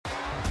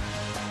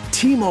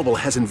T-Mobile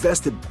has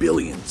invested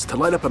billions to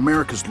light up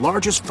America's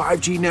largest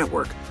 5G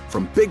network,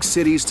 from big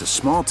cities to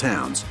small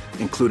towns,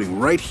 including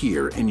right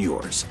here in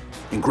yours.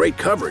 And great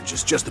coverage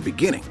is just the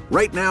beginning.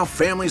 Right now,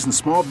 families and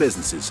small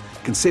businesses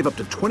can save up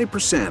to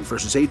 20%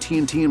 versus AT&T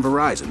and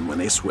Verizon when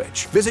they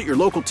switch. Visit your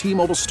local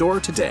T-Mobile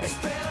store today.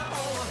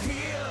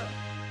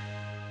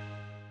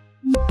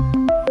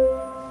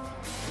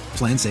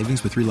 Plan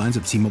savings with 3 lines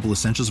of T-Mobile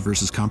Essentials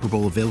versus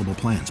comparable available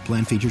plans.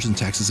 Plan features and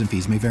taxes and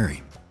fees may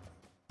vary.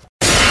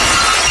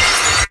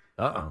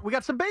 Uh-oh. We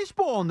got some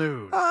baseball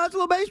news. It's a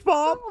little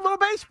baseball. A little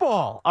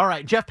baseball. All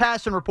right, Jeff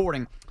Passan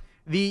reporting.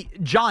 The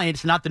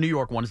Giants, not the New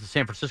York ones, the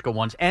San Francisco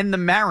ones, and the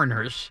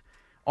Mariners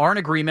are in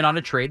agreement on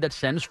a trade that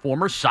sends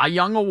former Cy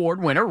Young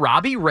Award winner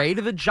Robbie Ray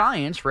to the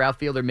Giants for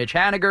outfielder Mitch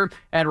Haniger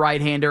and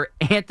right-hander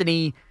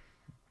Anthony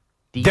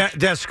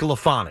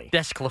Desclafani.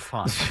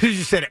 You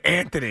said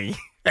Anthony,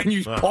 and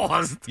you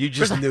paused. You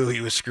just knew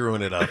he was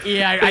screwing it up.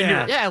 Yeah, I knew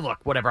it. Yeah, look,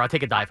 whatever. I'll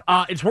take a dive.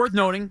 It's worth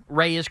noting,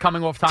 Ray is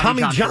coming off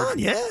Tommy John.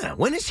 Yeah.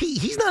 When is he?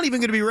 He's not even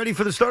going to be ready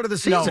for the start of the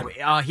season.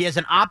 No, he has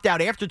an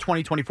opt-out after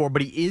 2024,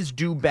 but he is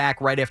due back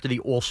right after the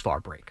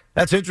All-Star break.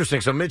 That's interesting.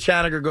 So Mitch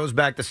Haniger goes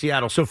back to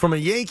Seattle. So from a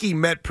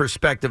Yankee-Met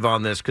perspective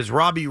on this, because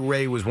Robbie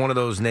Ray was one of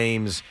those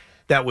names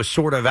that was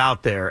sort of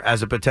out there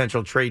as a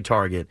potential trade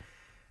target,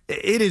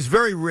 it is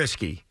very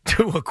risky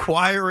to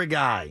acquire a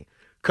guy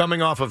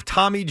coming off of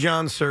Tommy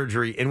John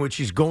surgery in which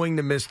he's going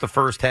to miss the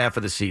first half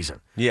of the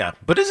season. Yeah,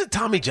 but isn't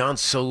Tommy John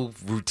so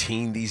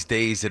routine these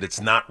days that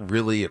it's not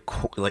really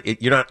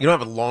you don't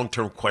have a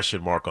long-term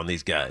question mark on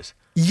these guys?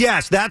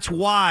 Yes, that's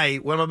why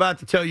what I'm about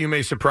to tell you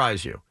may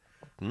surprise you.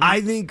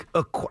 I think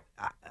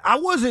I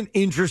wasn't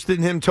interested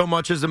in him so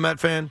much as a Met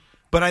fan,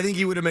 but I think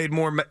he would have made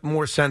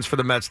more sense for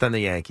the Mets than the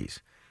Yankees.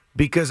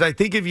 Because I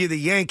think if you're the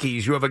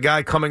Yankees, you have a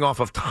guy coming off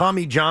of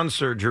Tommy John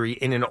surgery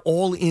in an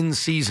all-in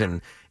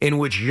season in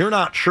which you're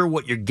not sure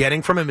what you're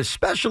getting from him,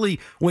 especially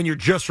when you're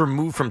just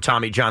removed from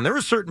Tommy John. There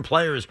are certain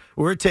players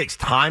where it takes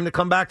time to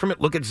come back from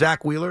it. Look at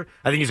Zach Wheeler.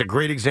 I think he's a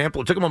great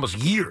example. It took him almost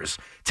years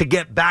to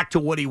get back to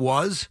what he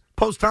was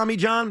post-Tommy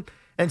John.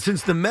 And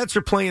since the Mets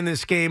are playing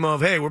this game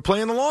of, hey, we're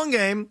playing the long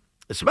game,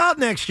 it's about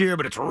next year,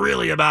 but it's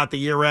really about the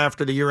year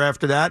after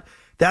that,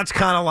 that's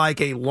kind of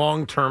like a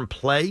long-term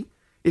play.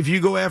 If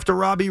you go after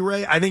Robbie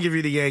Ray, I think if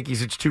you're the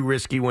Yankees, it's too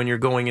risky when you're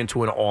going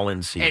into an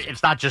all-in season.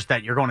 It's not just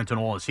that you're going into an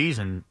all-in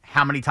season.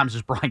 How many times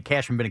has Brian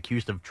Cashman been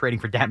accused of trading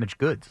for damaged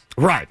goods?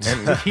 Right.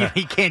 And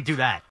he can't do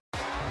that.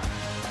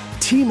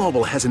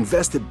 T-Mobile has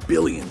invested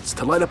billions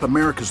to light up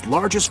America's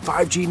largest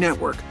 5G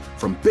network,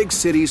 from big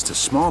cities to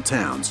small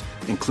towns,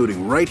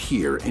 including right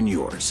here in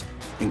yours.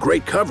 And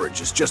great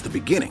coverage is just the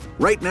beginning.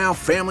 Right now,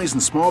 families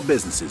and small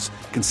businesses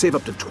can save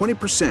up to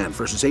 20%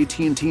 versus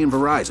AT&T and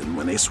Verizon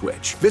when they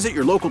switch. Visit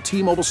your local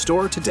T-Mobile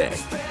store today.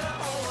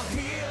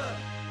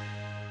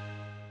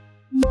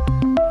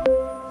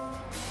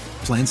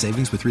 Plan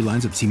savings with 3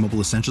 lines of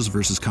T-Mobile Essentials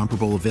versus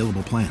comparable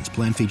available plans.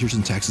 Plan features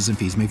and taxes and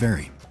fees may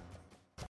vary.